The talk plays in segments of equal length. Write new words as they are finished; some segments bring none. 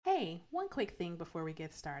Hey, one quick thing before we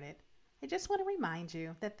get started. I just want to remind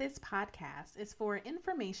you that this podcast is for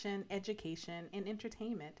information, education, and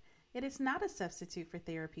entertainment. It is not a substitute for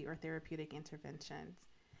therapy or therapeutic interventions.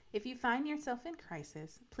 If you find yourself in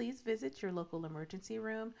crisis, please visit your local emergency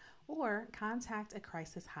room or contact a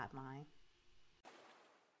crisis hotline.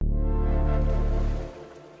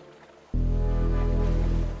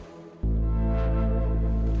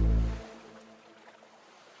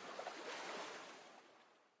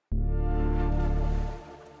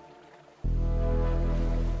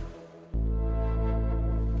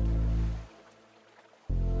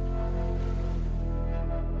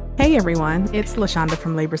 Hey everyone, it's LaShonda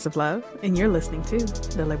from Labors of Love, and you're listening to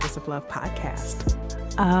the Labors of Love podcast.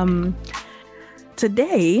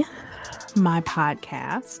 Today, my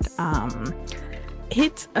podcast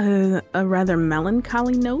hits a rather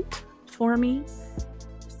melancholy note for me.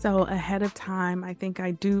 So ahead of time, I think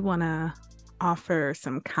I do want to offer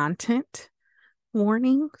some content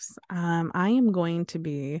warnings. I am going to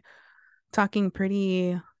be talking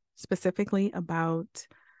pretty specifically about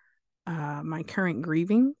my current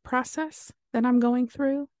grieving process that I'm going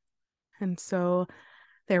through. And so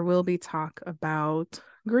there will be talk about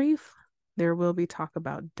grief. There will be talk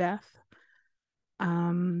about death.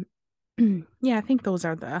 Yeah, I think those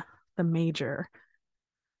are the major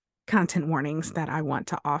content warnings that I want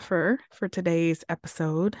to offer for today's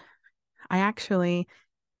episode. I actually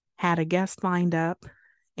had a guest lined up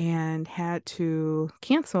and had to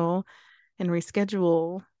cancel and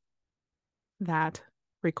reschedule that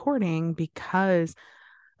recording because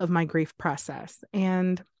of my grief process.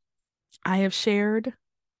 And I have shared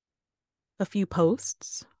a few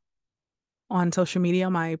posts on social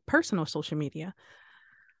media, my personal social media,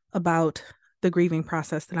 about the grieving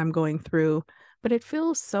process that I'm going through, but it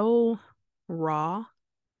feels so raw,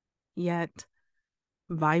 yet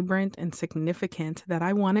vibrant and significant that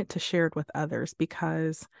I wanted to share it with others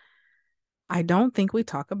because I don't think we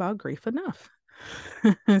talk about grief enough.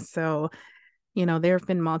 So, there have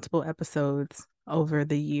been multiple episodes over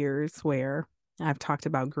the years where I've talked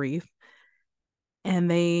about grief, and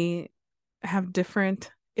they have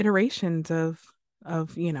different iterations of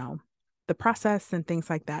the process and things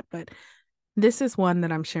like that. But this is one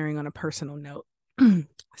that I'm sharing on a personal note.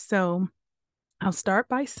 So I'll start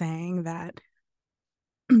by saying that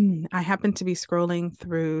I happen to be scrolling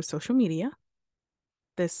through social media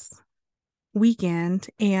this weekend,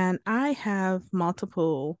 and I have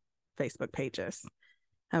multiple Facebook pages.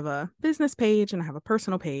 I have a business page and I have a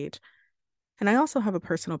personal page. And I also have a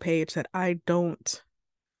personal page that I don't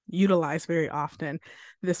utilize very often.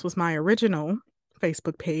 This was my original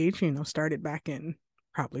Facebook page, started back in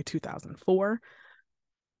probably 2004.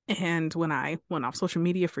 And when I went off social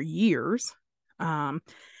media for years, and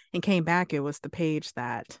came back, it was the page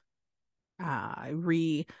that I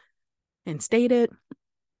reinstated.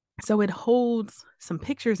 So it holds some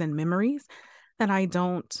pictures and memories that I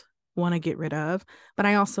don't want to get rid of, but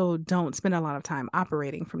I also don't spend a lot of time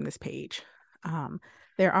operating from this page.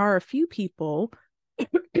 There are a few people,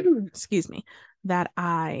 excuse me, that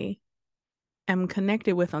I am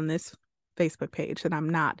connected with on this Facebook page that I'm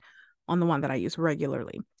not on the one that I use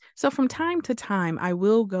regularly. So from time to time, I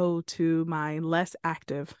will go to my less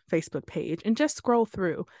active Facebook page and just scroll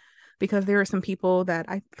through because there are some people that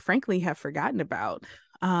I frankly have forgotten about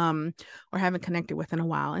or haven't connected with in a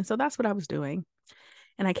while. And so that's what I was doing.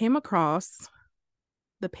 And I came across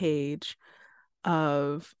the page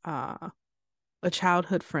of a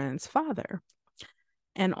childhood friend's father.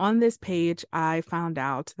 And on this page, I found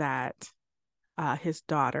out that his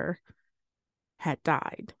daughter had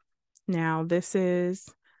died. Now,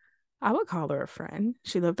 I would call her a friend.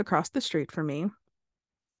 She lived across the street from me,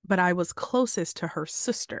 but I was closest to her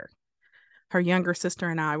sister. Her younger sister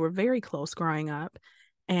and I were very close growing up,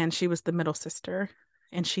 and she was the middle sister,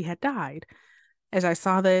 and she had died. As I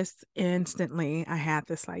saw this instantly, I had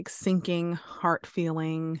this like sinking heart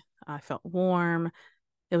feeling. I felt warm.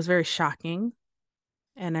 It was very shocking.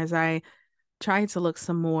 And as I tried to look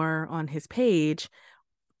some more on his page,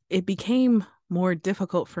 it became more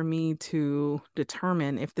difficult for me to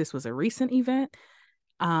determine if this was a recent event.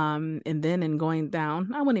 And then in going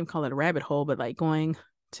down, I wouldn't even call it a rabbit hole, but like going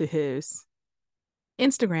to his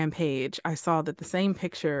Instagram page, I saw that the same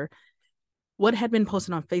picture, what had been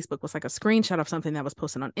posted on Facebook was like a screenshot of something that was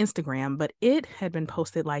posted on Instagram, but it had been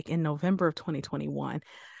posted like in November of 2021.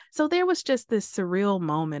 So there was just this surreal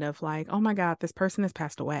moment of like, oh my God, this person has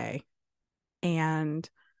passed away. And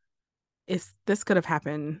this could have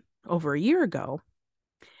happened over a year ago.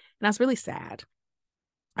 And I was really sad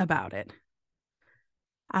about it.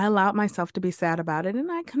 I allowed myself to be sad about it,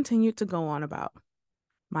 and I continued to go on about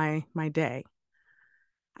my day.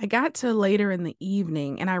 I got to later in the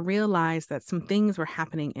evening and I realized that some things were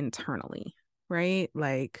happening internally, right?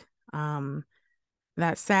 Like,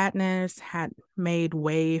 that sadness had made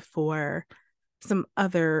way for some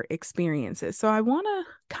other experiences. So I want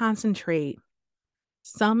to concentrate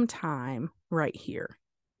some time right here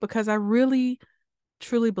because I really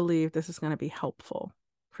truly believe this is going to be helpful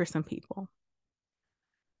for some people.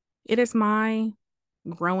 It is my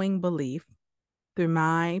growing belief through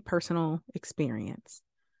my personal experience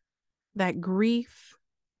that grief,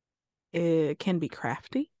 it can be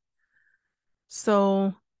crafty.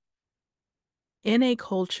 So, in a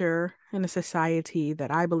culture, in a society that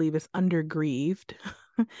I believe is undergrieved,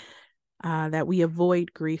 that we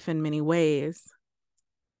avoid grief in many ways,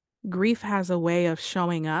 grief has a way of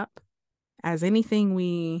showing up as anything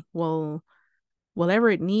we will, whatever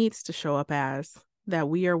it needs to show up as, that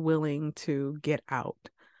we are willing to get out.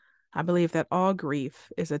 I believe that all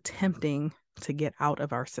grief is attempting to get out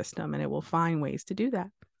of our system and it will find ways to do that.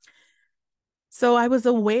 So I was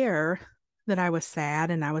aware that I was sad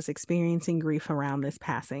and I was experiencing grief around this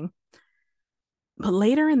passing. But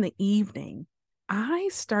later in the evening, I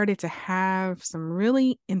started to have some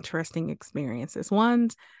really interesting experiences,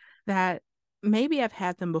 ones that maybe I've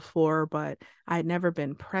had them before, but I'd never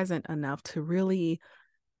been present enough to really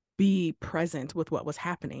be present with what was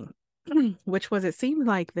happening, which was it seemed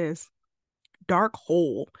like this dark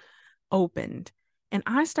hole opened and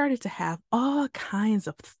I started to have all kinds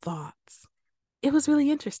of thoughts. It was really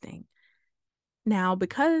interesting. Now,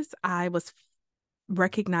 because I was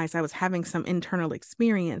recognized I was having some internal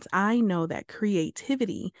experience, I know that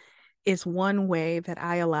creativity is one way that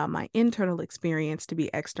I allow my internal experience to be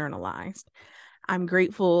externalized. I'm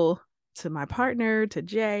grateful to my partner, to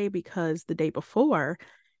Jay, because the day before,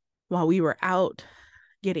 while we were out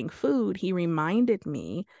getting food, he reminded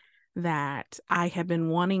me that I had been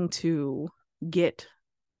wanting to get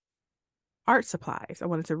art supplies. I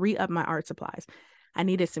wanted to re-up my art supplies. I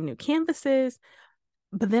needed some new canvases,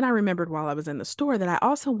 but then I remembered while I was in the store that I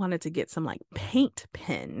also wanted to get some like paint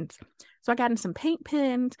pens. So I got in some paint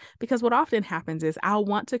pens because what often happens is I'll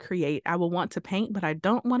want to create, I will want to paint, but I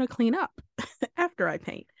don't want to clean up after I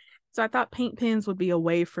paint. So I thought paint pens would be a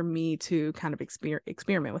way for me to kind of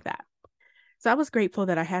experiment with that. So I was grateful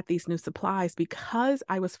that I had these new supplies because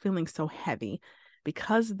I was feeling so heavy,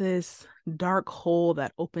 because this dark hole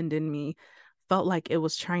that opened in me felt like it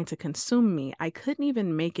was trying to consume me. I couldn't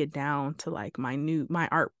even make it down to like my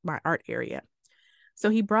art area. So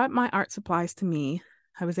he brought my art supplies to me.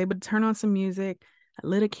 I was able to turn on some music, I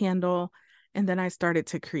lit a candle, and then I started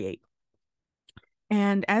to create.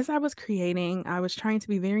 And as I was creating, I was trying to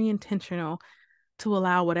be very intentional to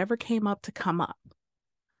allow whatever came up to come up.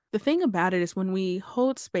 The thing about it is when we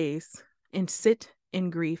hold space and sit in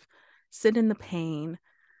grief, sit in the pain,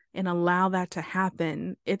 and allow that to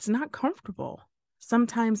happen, it's not comfortable.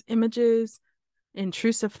 Sometimes images,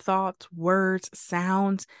 intrusive thoughts, words,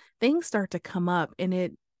 sounds, things start to come up, and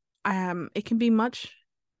it can be much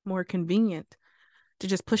more convenient to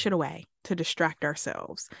just push it away, to distract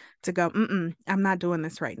ourselves, to go, I'm not doing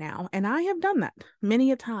this right now. And I have done that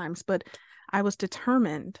many a times, but I was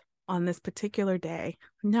determined on this particular day.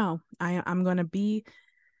 No, I'm going to be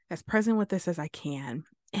as present with this as I can.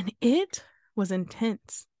 And it was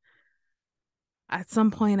intense. At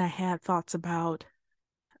some point, I had thoughts about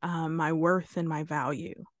my worth and my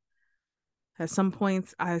value. At some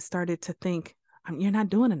points, I started to think, you're not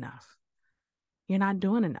doing enough. You're not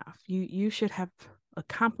doing enough. You should have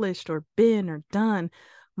accomplished or been or done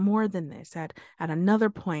more than this. At another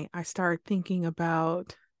point, I started thinking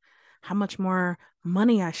about how much more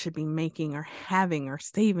money I should be making or having or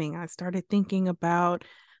saving. I started thinking about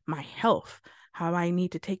my health, how I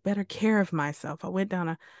need to take better care of myself. I went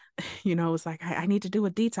down it was like, I need to do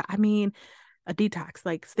a detox. I mean, a detox.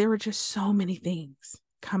 Like there were just so many things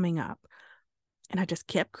coming up. And I just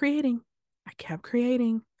kept creating. I kept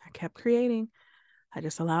creating. I kept creating. I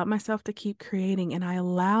just allowed myself to keep creating and I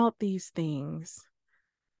allowed these things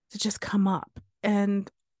to just come up. And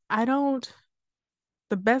I don't,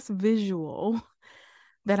 the best visual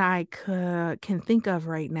that can think of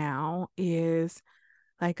right now is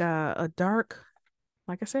like a dark,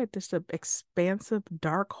 like I said, just an expansive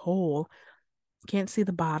dark hole. Can't see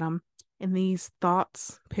the bottom. And these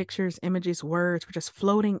thoughts, pictures, images, words were just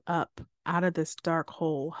floating up out of this dark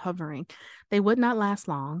hole, hovering. They would not last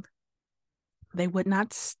long. They would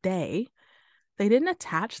not stay. They didn't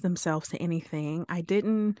attach themselves to anything. I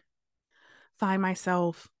didn't find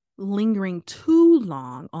myself lingering too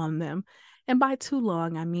long on them. And by too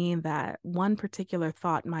long, I mean that one particular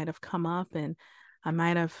thought might have come up and I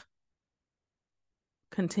might have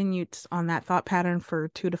continued on that thought pattern for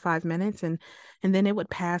 2 to 5 minutes, and then it would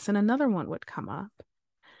pass and another one would come up.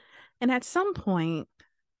 And at some point,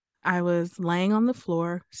 I was laying on the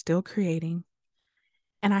floor, still creating,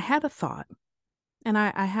 and I had a thought. And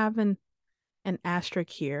I have an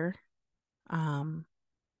asterisk here. And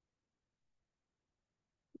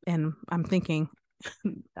I'm thinking,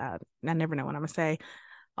 I never know what I'm gonna say.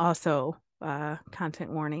 Also,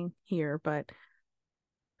 content warning here, but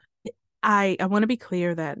I want to be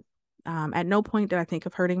clear that at no point did I think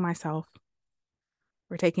of hurting myself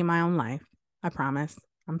or taking my own life. I promise,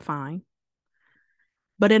 I'm fine.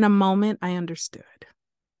 But in a moment, I understood.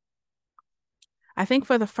 I think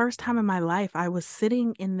for the first time in my life, I was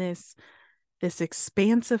sitting in this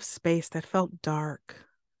expansive space that felt dark.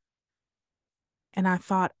 And I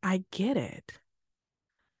thought, I get it.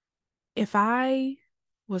 If I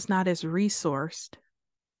was not as resourced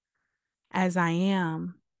as I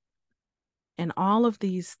am, and all of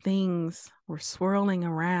these things were swirling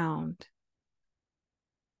around,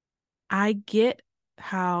 I get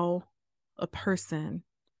how a person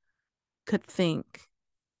could think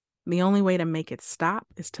the only way to make it stop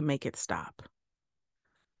is to make it stop.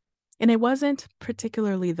 And it wasn't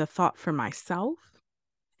particularly the thought for myself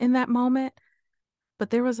in that moment,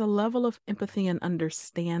 but there was a level of empathy and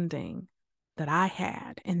understanding that I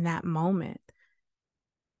had in that moment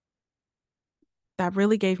that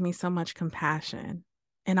really gave me so much compassion.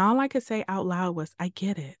 And all I could say out loud was, I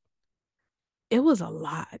get it. It was a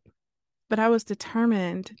lot, but I was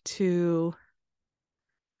determined to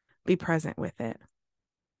be present with it.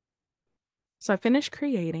 So I finished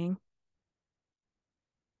creating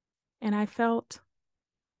and I felt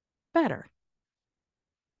better.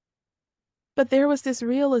 But there was this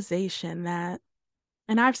realization that,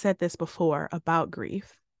 and I've said this before about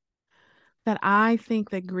grief, that I think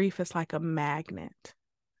that grief is like a magnet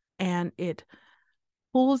and it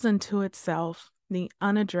pulls into itself the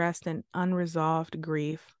unaddressed and unresolved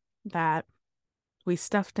grief that we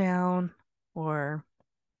stuff down or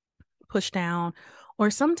push down or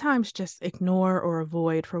sometimes just ignore or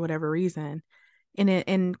avoid for whatever reason. And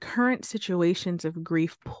in current situations of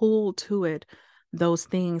grief, pull to it those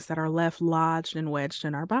things that are left lodged and wedged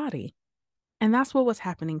in our body. And that's what was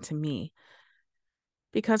happening to me.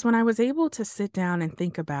 Because when I was able to sit down and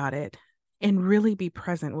think about it and really be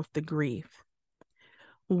present with the grief,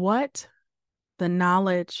 what the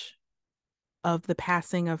knowledge of the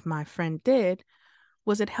passing of my friend did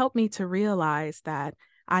was it helped me to realize that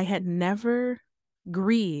I had never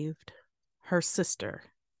grieved her sister,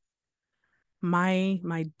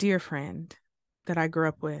 my dear friend that I grew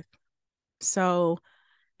up with. So,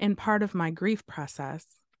 in part of my grief process,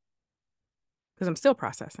 because I'm still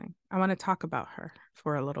processing, I want to talk about her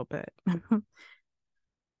for a little bit.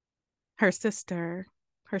 her sister,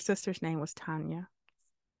 her sister's name was Tanya.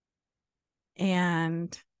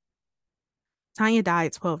 And Tanya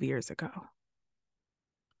died 12 years ago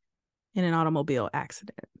in an automobile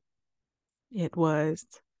accident. It was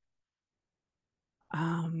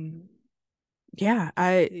yeah,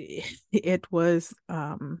 it was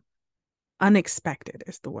unexpected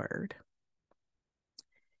is the word.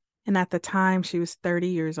 And at the time she was 30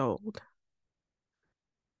 years old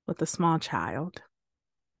with a small child.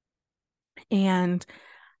 And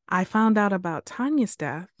I found out about Tanya's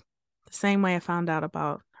death the same way I found out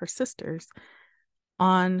about her sister's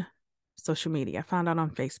on social media. I found out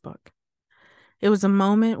on Facebook. It was a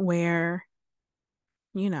moment where,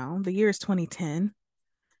 the year is 2010.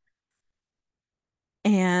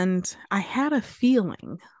 And I had a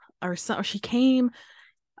feeling, or she came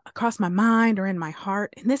across my mind or in my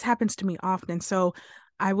heart. And this happens to me often. So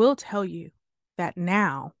I will tell you that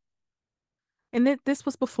now, and this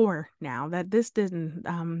was before now, that this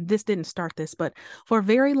didn't start this, but for a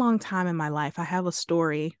very long time in my life, I have a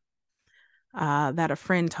story that a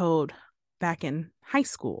friend told back in high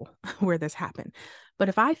school where this happened. But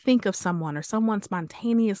if I think of someone or someone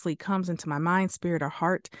spontaneously comes into my mind, spirit, or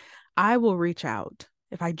heart, I will reach out.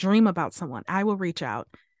 If I dream about someone, I will reach out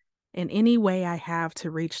in any way I have to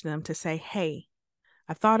reach them to say, hey,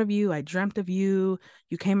 I thought of you. I dreamt of you.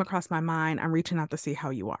 You came across my mind. I'm reaching out to see how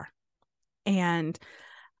you are. And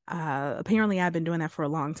apparently I've been doing that for a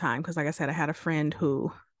long time because, like I said, I had a friend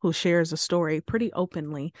who shares a story pretty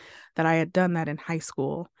openly that I had done that in high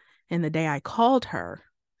school. And the day I called her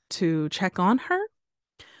to check on her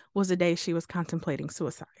was the day she was contemplating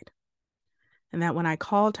suicide. And that when I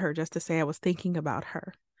called her just to say I was thinking about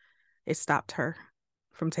her, it stopped her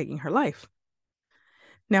from taking her life.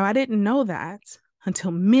 Now, I didn't know that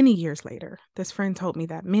until many years later. This friend told me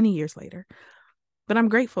that many years later. But I'm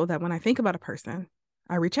grateful that when I think about a person,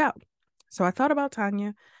 I reach out. So I thought about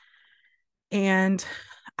Tanya And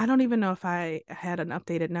I don't even know if I had an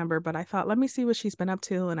updated number, but I thought, let me see what she's been up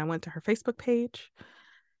to. And I went to her Facebook page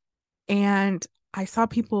and I saw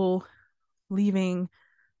people leaving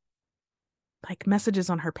like messages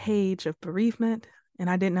on her page of bereavement. And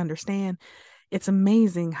I didn't understand. It's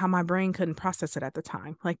amazing how my brain couldn't process it at the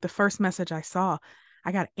time. Like the first message I saw,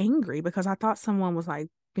 I got angry because I thought someone was like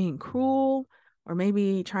being cruel or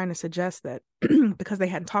maybe trying to suggest that because they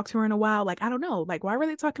hadn't talked to her in a while, like, I don't know, like, why were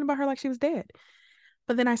they talking about her like she was dead?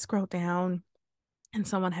 But then I scrolled down and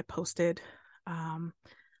someone had posted um,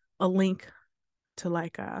 a link to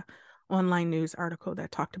like a online news article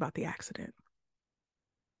that talked about the accident.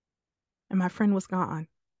 And my friend was gone.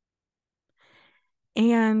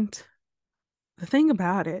 And the thing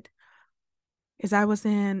about it is I was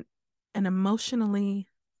in an emotionally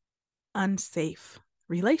unsafe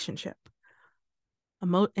relationship,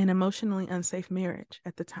 an emotionally unsafe marriage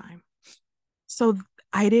at the time. So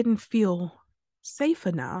I didn't feel safe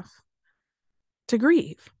enough to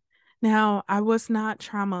grieve. Now, I was not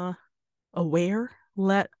trauma aware,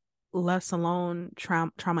 less alone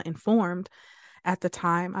trauma informed at the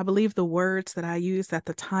time. I believe the words that I used at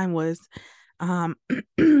the time was um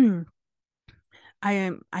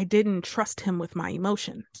I didn't trust him with my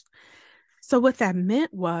emotions. So what that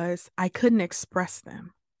meant was I couldn't express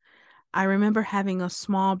them. I remember having a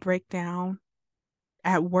small breakdown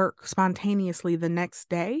at work spontaneously the next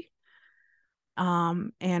day.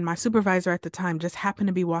 And my supervisor at the time just happened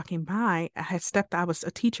to be walking by. I was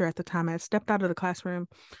a teacher at the time. I had stepped out of the classroom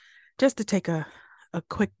just to take a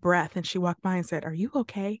quick breath. And she walked by and said, "Are you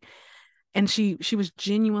okay?" And she was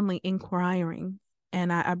genuinely inquiring.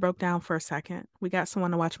 And I broke down for a second. We got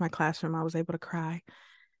someone to watch my classroom. I was able to cry.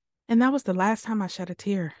 And that was the last time I shed a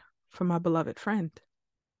tear for my beloved friend.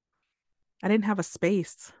 I didn't have a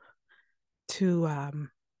space to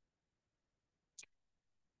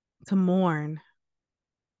to mourn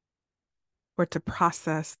or to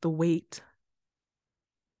process the weight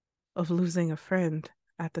of losing a friend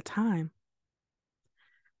at the time.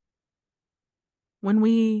 When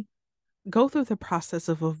we go through the process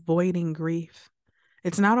of avoiding grief,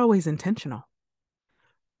 it's not always intentional.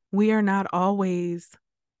 We are not always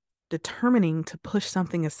determining to push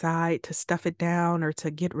something aside, to stuff it down, or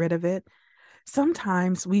to get rid of it.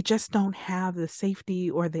 Sometimes we just don't have the safety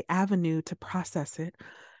or the avenue to process it.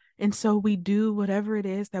 And so we do whatever it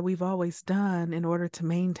is that we've always done in order to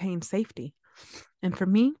maintain safety. And for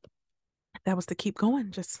me, that was to keep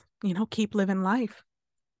going, just, keep living life.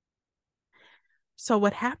 So,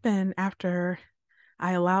 what happened after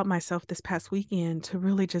I allowed myself this past weekend to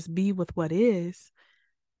really just be with what is,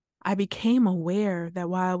 I became aware that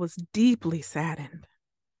while I was deeply saddened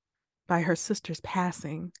by her sister's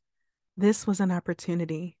passing, this was an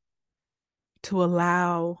opportunity to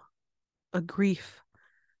allow a grief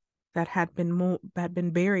that had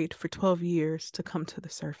been buried for 12 years to come to the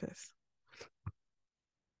surface.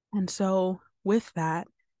 And so with that,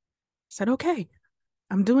 I said, okay,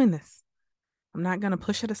 I'm doing this. I'm not going to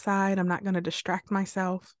push it aside. I'm not going to distract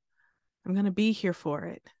myself. I'm going to be here for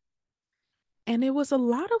it. And it was a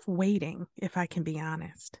lot of waiting, if I can be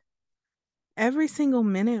honest. Every single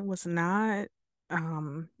minute was not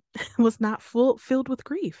um was not filled with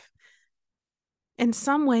grief. In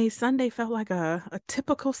some ways, Sunday felt like a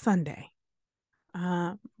typical Sunday.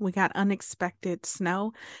 We got unexpected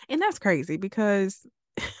snow, and that's crazy because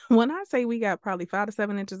when I say we got probably 5 to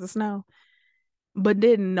 7 inches of snow, but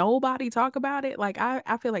didn't nobody talk about it, like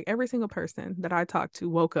I feel like every single person that I talked to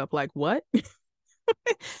woke up like, what?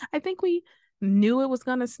 I think we knew it was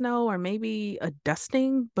gonna snow or maybe a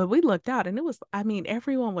dusting, but we looked out and it was, I mean,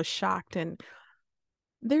 everyone was shocked. And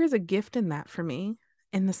there's a gift in that for me,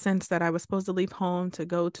 in the sense that I was supposed to leave home to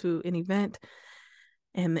go to an event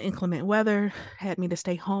and the inclement weather had me to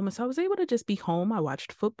stay home. And so I was able to just be home. I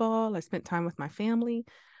watched football, I spent time with my family.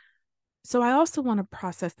 So I also want to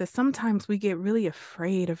process that sometimes we get really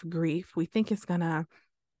afraid of grief. We think it's going to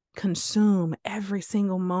consume every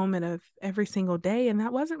single moment of every single day, and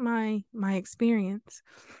that wasn't my experience.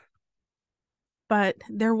 But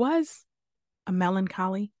there was a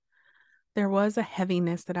melancholy, there was a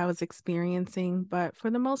heaviness that I was experiencing, but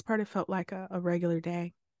for the most part it felt like a regular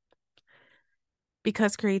day.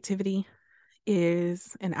 Because creativity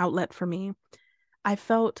is an outlet for me, I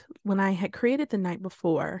felt when I had created the night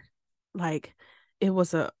before, like it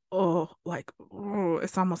was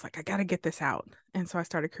it's almost like I gotta get this out. And so I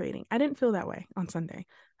started creating. I didn't feel that way on Sunday.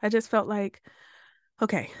 I just felt like,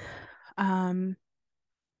 okay, um,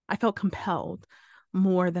 I felt compelled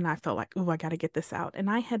more than I felt like, oh, I gotta get this out. And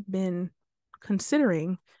I had been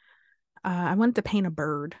considering, I wanted to paint a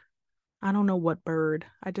bird. I don't know what bird.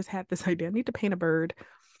 I just had this idea. I need to paint a bird.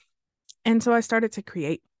 And so I started to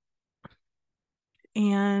create.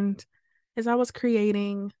 And as I was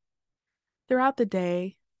creating throughout the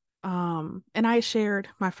day, and I shared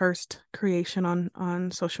my first creation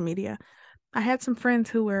on social media, I had some friends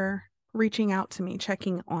who were reaching out to me,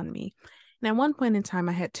 checking on me. And at one point in time,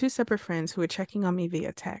 I had two separate friends who were checking on me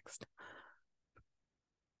via text.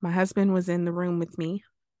 My husband was in the room with me.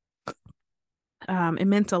 It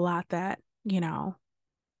meant a lot that,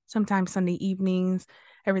 sometimes Sunday evenings,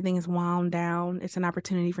 everything is wound down. It's an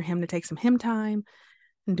opportunity for him to take some him time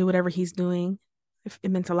and do whatever he's doing.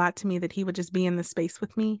 It meant a lot to me that he would just be in the space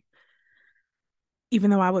with me,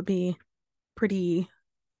 even though I would be pretty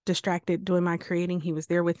distracted doing my creating. He was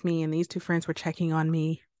there with me, and these two friends were checking on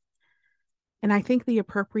me. And I think the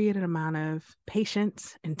appropriate amount of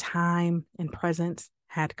patience and time and presence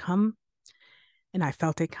had come, and I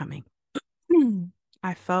felt it coming.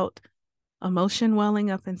 I felt emotion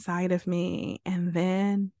welling up inside of me, and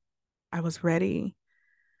then I was ready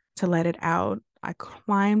to let it out. I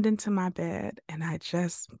climbed into my bed and I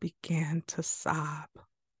just began to sob.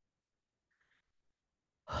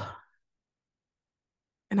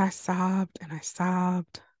 And I sobbed and I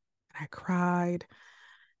sobbed and I cried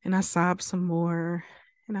and I sobbed some more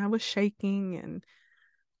and I was shaking. And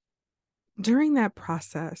during that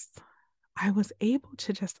process, I was able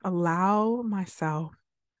to just allow myself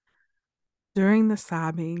during the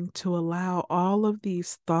sobbing to allow all of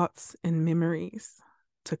these thoughts and memories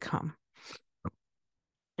to come.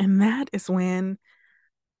 And that is when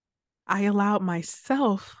I allowed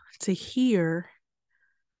myself to hear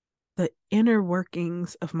the inner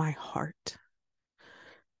workings of my heart.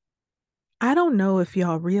 I don't know if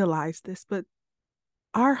y'all realize this, but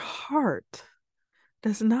our heart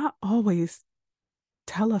does not always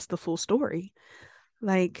tell us the full story.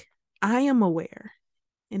 Like, I am aware,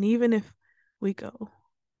 and even if we go,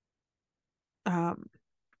 um,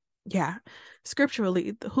 yeah,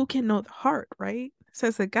 scripturally, who can know the heart, right? It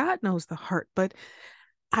says that God knows the heart, but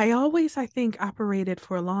I think, operated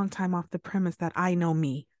for a long time off the premise that I know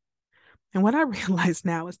me. And what I realize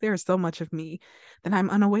now is there is so much of me that I'm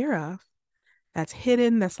unaware of, that's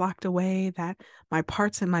hidden, that's locked away, that my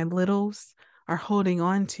parts and my littles are holding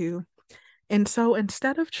on to. And so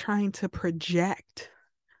instead of trying to project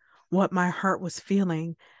what my heart was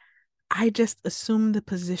feeling, I just assumed the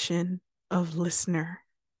position of listener.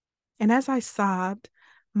 And as I sobbed,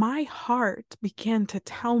 my heart began to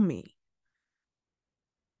tell me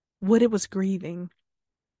what it was grieving.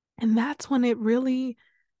 And that's when it really,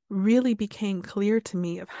 really became clear to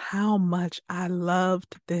me of how much I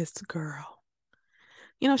loved this girl.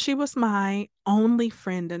 She was my only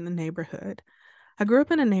friend in the neighborhood. I grew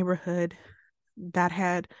up in a neighborhood that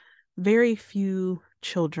had very few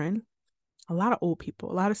children, a lot of old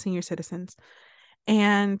people, a lot of senior citizens.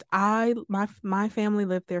 And my family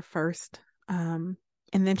lived there first. And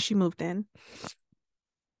then she moved in,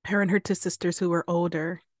 her and her two sisters who were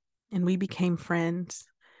older, and we became friends.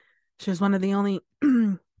 She was one of the only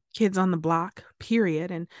kids on the block,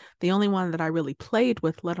 period, and the only one that I really played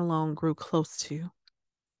with, let alone grew close to.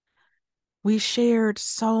 We shared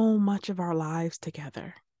so much of our lives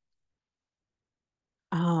together.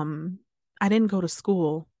 Um, I didn't go to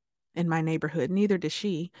school in my neighborhood, neither did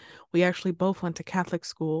she. We actually both went to Catholic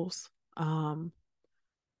schools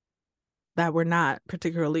that were not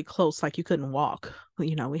particularly close, like you couldn't walk.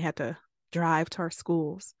 We had to drive to our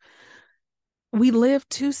schools. We lived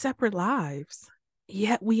two separate lives,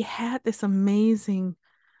 yet we had this amazing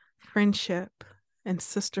friendship and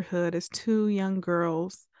sisterhood as two young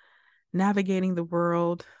girls navigating the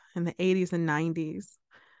world in the 80s and 90s,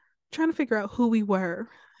 trying to figure out who we were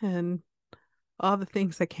and all the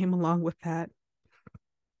things that came along with that.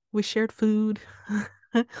 We shared food.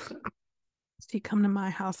 She'd come to my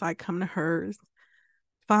house, I'd come to hers.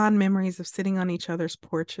 Fond memories of sitting on each other's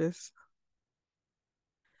porches.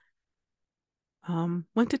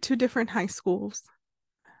 Went to two different high schools,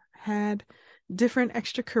 had different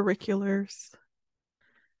extracurriculars,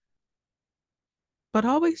 but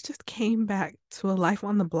always just came back to a life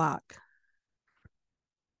on the block.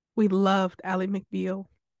 We loved Ally McBeal.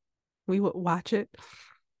 We would watch it,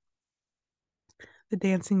 The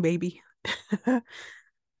Dancing Baby.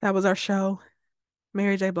 That was our show.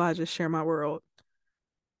 Mary J. Blige's Share My World.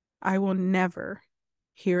 I will never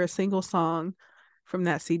hear a single song from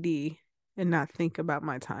that CD and not think about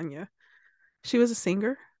my Tanya. She was a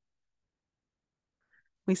singer.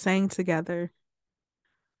 We sang together.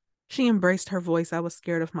 She embraced her voice. I was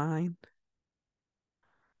scared of mine.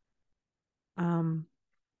 Um,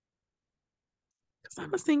 because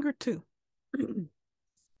I'm a singer too.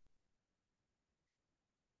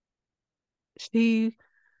 She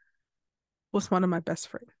was one of my best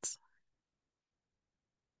friends.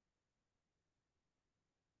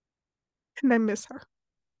 And I miss her.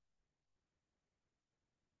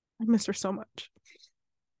 I miss her so much.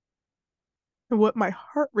 And what my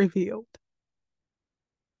heart revealed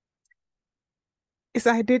is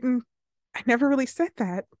I never really said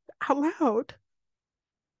that out loud.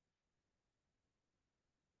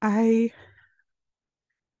 I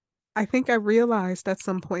I think I realized at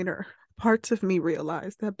some point, or parts of me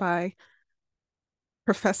realized that by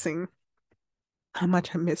professing how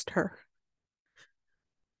much I missed her,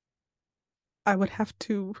 I would have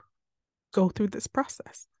to go through this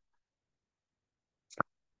process.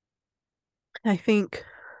 I think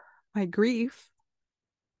my grief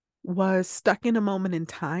was stuck in a moment in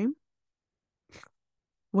time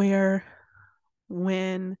where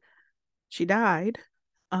when she died,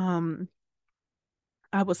 um,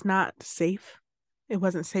 I was not safe. It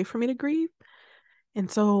wasn't safe for me to grieve. And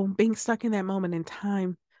so being stuck in that moment in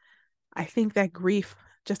time, I think that grief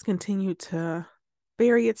just continued to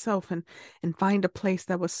bury itself and find a place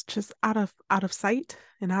that was just out of sight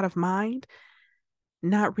and out of mind,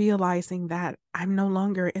 not realizing that I'm no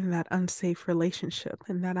longer in that unsafe relationship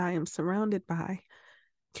and that I am surrounded by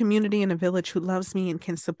community and a village who loves me and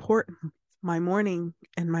can support my mourning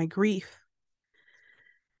and my grief.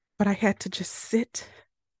 But I had to just sit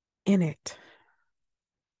in it.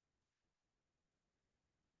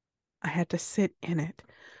 I had to sit in it.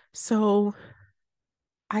 So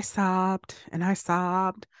I sobbed and I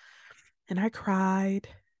sobbed and I cried.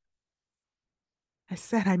 I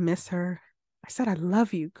said, I miss her. I said, I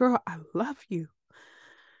love you. Girl, I love you.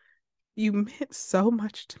 You meant so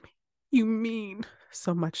much to me. You mean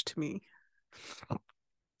so much to me.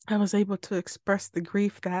 I was able to express the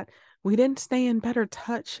grief that we didn't stay in better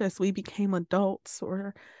touch as we became adults,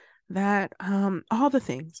 or that all the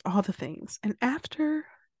things. And after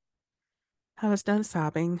I was done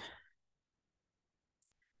sobbing,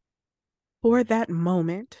 for that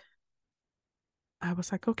moment, I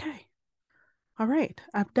was like, okay, all right,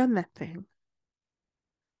 I've done that thing.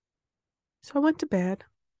 So I went to bed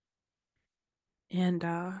and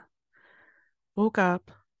woke up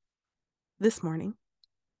this morning,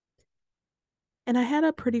 and I had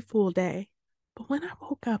a pretty full day. But when I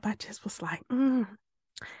woke up, I just was like,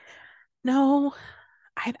 no,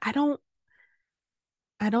 I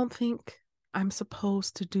don't think I'm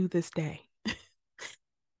supposed to do this day.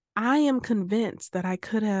 I am convinced that I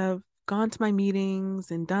could have gone to my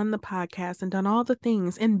meetings and done the podcast and done all the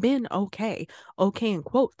things and been okay. Okay in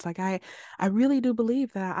quotes. Like I really do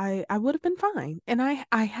believe that I would have been fine. And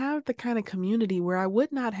I have the kind of community where I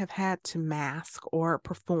would not have had to mask or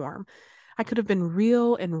perform. I could have been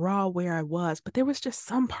real and raw where I was, but there was just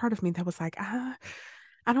some part of me that was like, I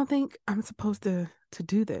don't think I'm supposed to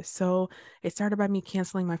do this. So it started by me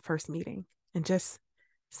canceling my first meeting and just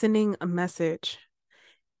sending a message.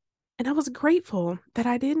 And I was grateful that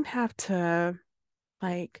I didn't have to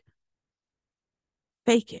like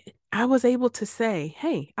fake it. I was able to say,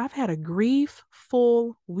 hey, I've had a grief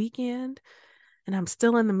full weekend and I'm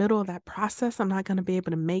still in the middle of that process. I'm not going to be able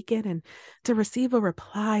to make it. And to receive a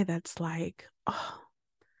reply that's like, oh,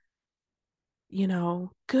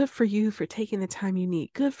 good for you for taking the time you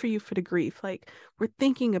need. Good for you for the grief. Like, we're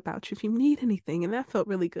thinking about you if you need anything. And that felt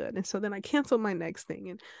really good. And so then I canceled my next thing,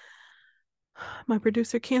 and my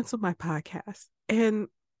producer canceled my podcast. And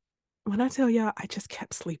when I tell y'all, I just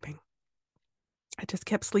kept sleeping. I just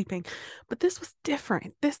kept sleeping. But this was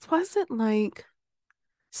different. This wasn't like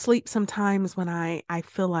sleep sometimes when I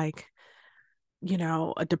feel like,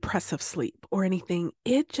 a depressive sleep or anything.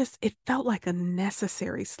 It felt like a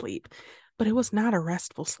necessary sleep, but it was not a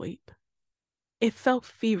restful sleep. It felt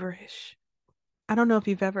feverish. I don't know if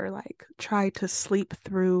you've ever like tried to sleep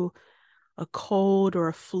through a cold or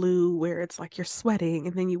a flu where it's like you're sweating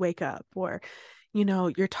and then you wake up, or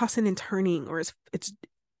you're tossing and turning, or it's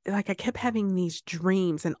like I kept having these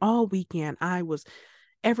dreams, and all weekend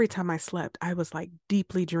every time I slept I was like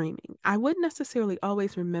deeply dreaming. I wouldn't necessarily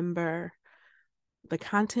always remember the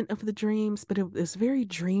content of the dreams, but it was very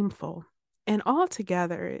dreamful. And all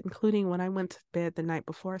together, including when I went to bed the night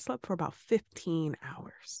before, I slept for about 15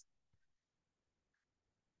 hours.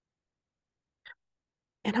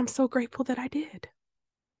 And I'm so grateful that I did.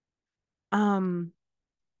 Um,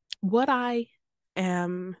 what I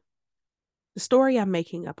am, the story I'm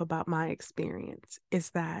making up about my experience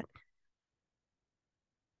is that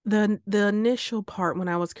the initial part when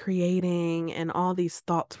I was creating and all these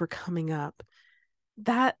thoughts were coming up,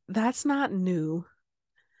 that's not new.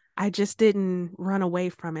 I just didn't run away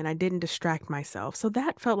from it. I didn't distract myself. So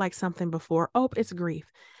that felt like something before. Oh, it's grief.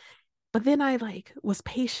 But then I like was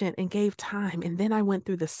patient and gave time. And then I went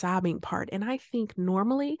through the sobbing part. And I think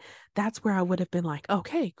normally that's where I would have been like,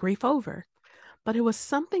 okay, grief over. but it was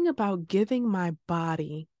something about giving my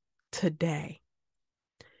body today.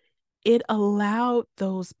 It allowed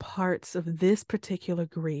those parts of this particular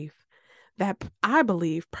grief that I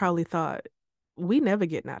believe probably thought, we never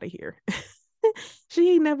getting out of here.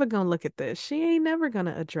 She ain't never gonna look at this. She ain't never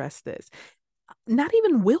gonna address this. Not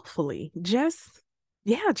even willfully, just,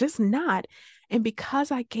 yeah, just not. And because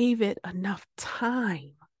I gave it enough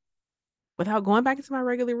time without going back into my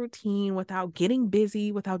regular routine, without getting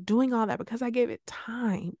busy, without doing all that, because I gave it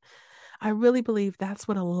time, I really believe that's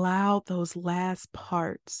what allowed those last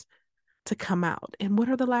parts to come out. And what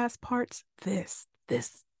are the last parts? This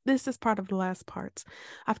is part of the last parts.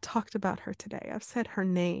 I've talked about her today. I've said her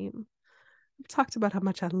name. I've talked about how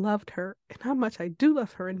much I loved her and how much I do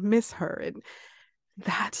love her and miss her. And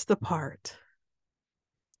that's the part.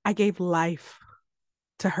 I gave life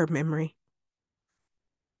to her memory.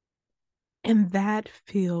 And that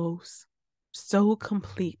feels so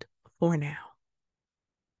complete for now.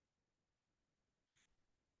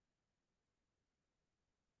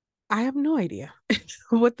 I have no idea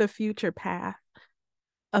what the future path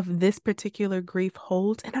of this particular grief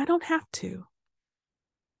holds, and I don't have to.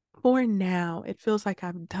 For now, it feels like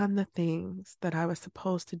I've done the things that I was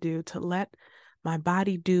supposed to do to let my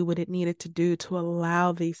body do what it needed to do to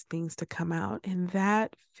allow these things to come out. And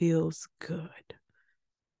that feels good.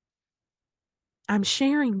 I'm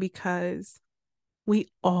sharing because we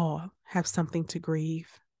all have something to grieve.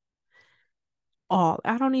 All.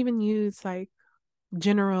 I don't even use like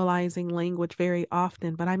generalizing language very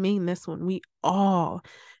often, but I mean this one. We all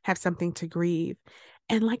have something to grieve.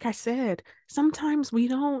 And like I said, sometimes we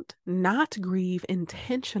don't not grieve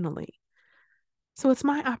intentionally. So it's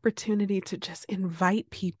my opportunity to just invite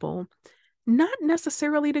people, not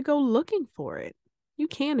necessarily to go looking for it. You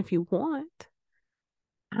can if you want.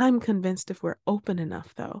 I'm convinced if we're open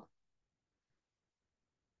enough, though,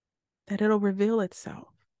 that it'll reveal itself.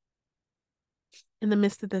 In the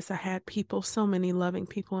midst of this, I had people, so many loving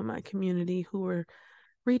people in my community who were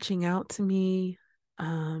reaching out to me,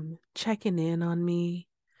 checking in on me.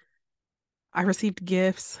 I received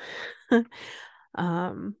gifts.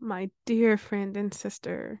 My dear friend and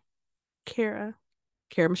sister, Kara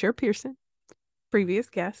Michelle Pearson, previous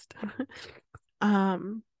guest.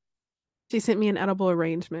 um, she sent me an edible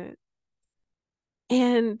arrangement.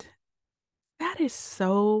 And that is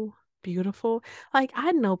so beautiful. Like,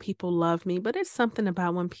 I know people love me, but it's something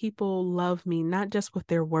about when people love me, not just with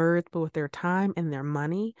their words, but with their time and their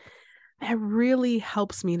money, that really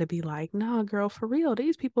helps me to be like, no, girl, for real,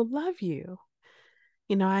 these people love you.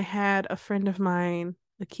 You know, I had a friend of mine,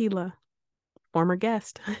 Akila, former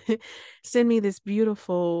guest, send me this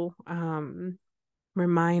beautiful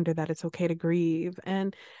reminder that it's okay to grieve.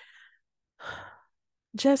 And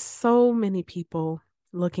just so many people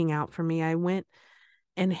looking out for me. I went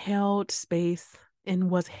and held space and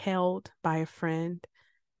was held by a friend.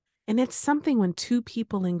 And it's something when two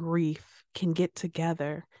people in grief can get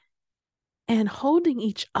together and holding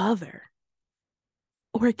each other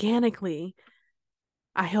organically.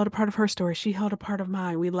 I held a part of her story. She held a part of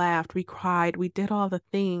mine. We laughed, we cried, we did all the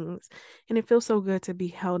things. And it feels so good to be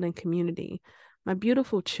held in community. My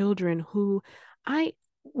beautiful children who I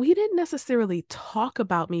we didn't necessarily talk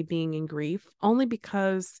about me being in grief, only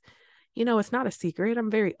because, you know, it's not a secret.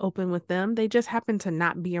 I'm very open with them. They just happened to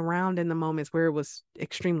not be around in the moments where it was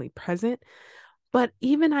extremely present. But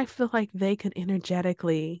even I feel like they could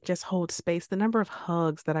energetically just hold space. The number of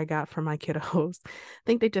hugs that I got from my kiddos, I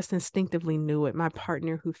think they just instinctively knew it. My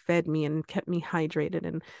partner who fed me and kept me hydrated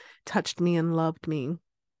and touched me and loved me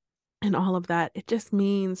and all of that, it just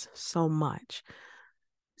means so much.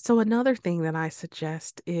 So another thing that I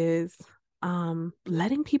suggest is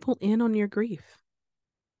letting people in on your grief,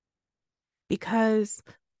 because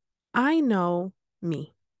I know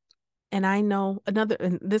me. And I know another,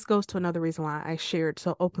 and this goes to another reason why I shared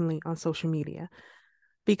so openly on social media,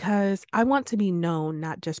 because I want to be known,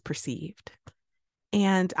 not just perceived.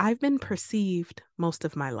 And I've been perceived most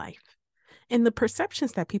of my life. And the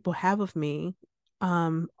perceptions that people have of me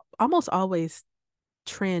um, almost always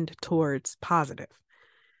trend towards positive.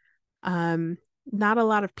 Um, Not a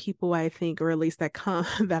lot of people, I think, or at least that come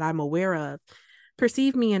that I'm aware of,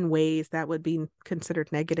 perceive me in ways that would be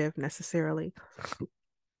considered negative necessarily.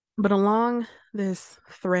 But along this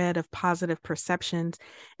thread of positive perceptions,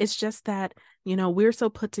 it's just that, you know, we're so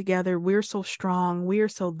put together, we're so strong, we're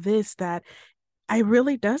so this, that I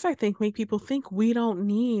really does, I think, make people think we don't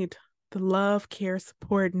need the love, care,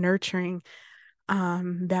 support, nurturing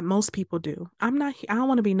that most people do. I don't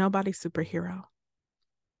want to be nobody's superhero.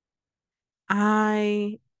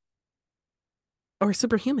 I, or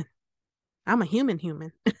superhuman. I'm a human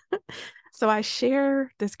human. So I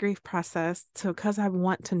share this grief process because I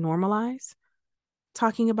want to normalize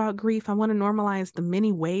talking about grief. I want to normalize the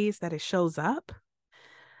many ways that it shows up.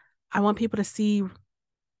 I want people to see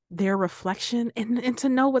their reflection and to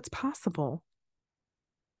know what's possible.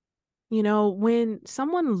 You know, when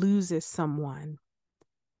someone loses someone,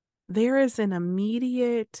 there is an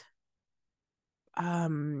immediate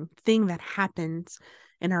thing that happens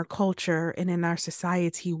in our culture and in our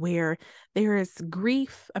society where there is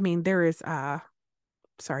grief. I mean, there is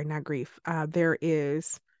sorry, not grief. There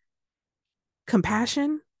is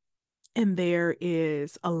compassion and there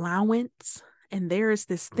is allowance. And there is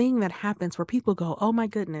this thing that happens where people go, oh my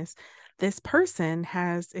goodness, this person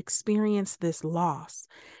has experienced this loss.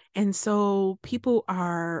 And so people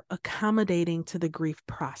are accommodating to the grief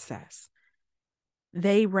process.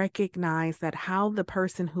 They recognize that how the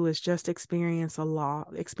person who has just experienced a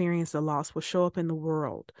loss will show up in the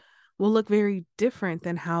world will look very different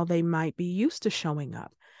than how they might be used to showing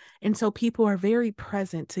up. And so people are very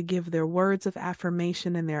present to give their words of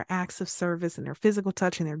affirmation and their acts of service and their physical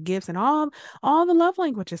touch and their gifts and all the love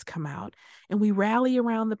languages come out. And we rally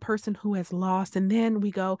around the person who has lost. And then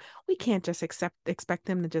we go, we can't just expect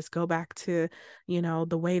them to just go back to,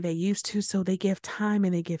 the way they used to. So they give time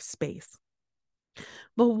and they give space.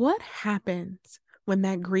 But what happens when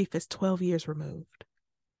that grief is 12 years removed?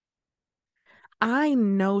 I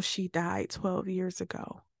know she died 12 years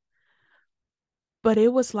ago, but it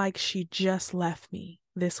was like she just left me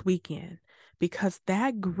this weekend because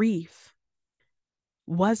that grief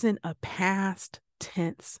wasn't a past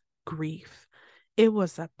tense grief. It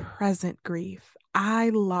was a present grief. I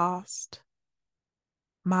lost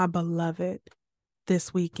my beloved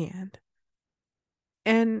this weekend.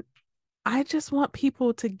 And I just want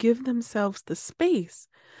people to give themselves the space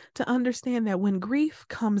to understand that when grief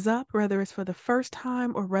comes up, whether it's for the first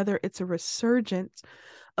time or whether it's a resurgence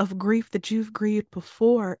of grief that you've grieved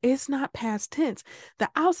before, it's not past tense.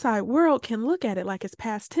 The outside world can look at it like it's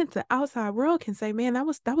past tense. The outside world can say, man, that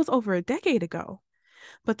was over a decade ago.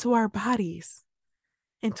 But to our bodies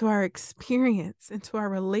and to our experience and to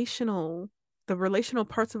our the relational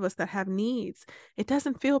parts of us that have needs, it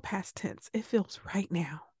doesn't feel past tense. It feels right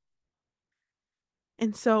now.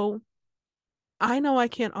 And so I know I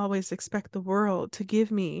can't always expect the world to give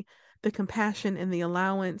me the compassion and the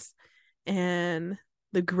allowance and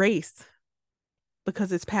the grace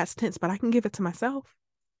because it's past tense, but I can give it to myself.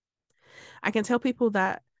 I can tell people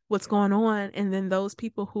that what's going on, and then those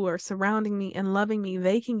people who are surrounding me and loving me,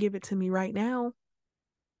 they can give it to me right now.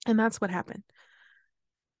 And that's what happened.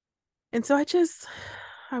 And so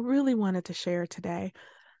I really wanted to share today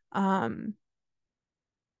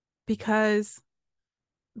because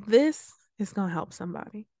this is going to help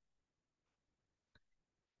somebody.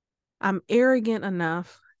 I'm arrogant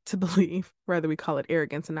enough to believe, whether we call it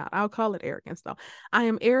arrogance or not, I'll call it arrogance though. I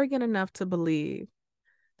am arrogant enough to believe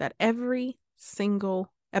that every single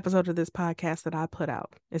episode of this podcast that I put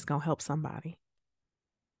out is going to help somebody.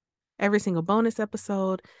 Every single bonus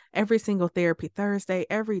episode, every single therapy Thursday,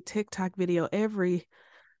 every TikTok video, every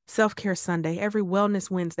self-care Sunday, every wellness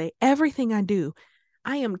Wednesday, everything I do,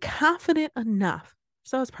 I am confident enough.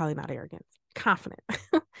 So it's probably not arrogance, confident.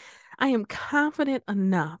 I am confident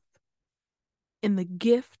enough in the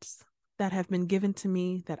gifts that have been given to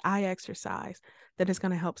me that I exercise that is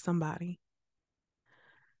going to help somebody.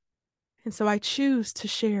 And so I choose to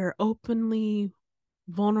share openly,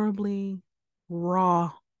 vulnerably,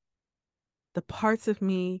 raw, the parts of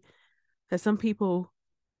me that some people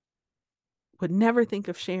would never think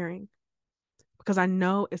of sharing because I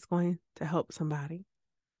know it's going to help somebody.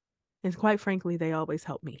 And quite frankly, they always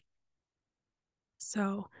help me.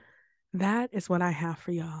 So that is what I have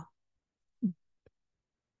for y'all.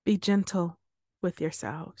 Be gentle with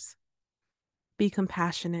yourselves. Be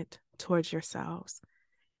compassionate towards yourselves.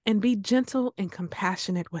 And be gentle and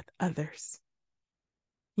compassionate with others.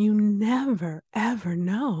 You never, ever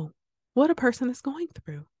know what a person is going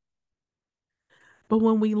through. But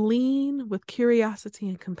when we lean with curiosity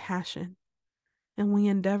and compassion, and we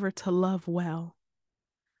endeavor to love well,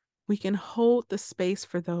 we can hold the space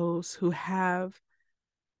for those who have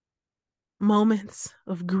moments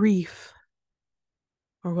of grief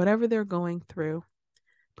or whatever they're going through,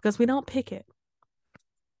 because we don't pick it.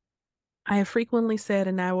 I have frequently said,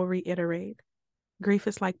 and I will reiterate, grief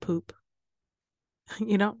is like poop.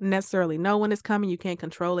 You don't necessarily know when it's coming. You can't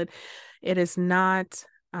control it. It is not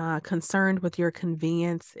concerned with your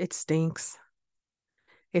convenience. It stinks.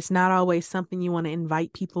 It's not always something you want to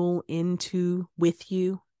invite people into with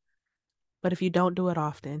you. But if you don't do it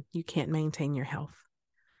often, you can't maintain your health.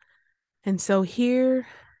 And so here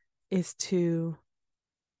is to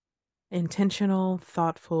intentional,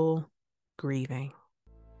 thoughtful grieving.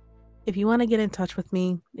 If you want to get in touch with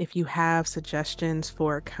me, if you have suggestions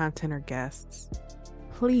for content or guests,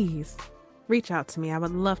 please reach out to me. I would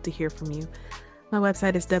love to hear from you. My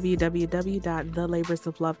website is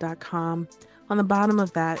www.thelaborsoflove.com. On the bottom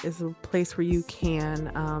of that is a place where you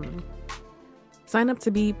can sign up to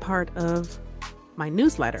be part of my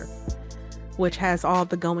newsletter, which has all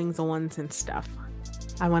the goings-ons and stuff.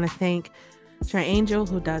 I want to thank Trey Angel,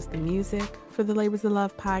 who does the music for the Labors of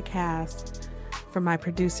Love podcast, for my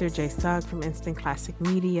producer, Jay Sugg from Instant Classic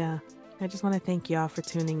Media. I just want to thank y'all for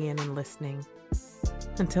tuning in and listening.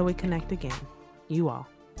 Until we connect again, you all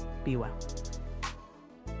be well.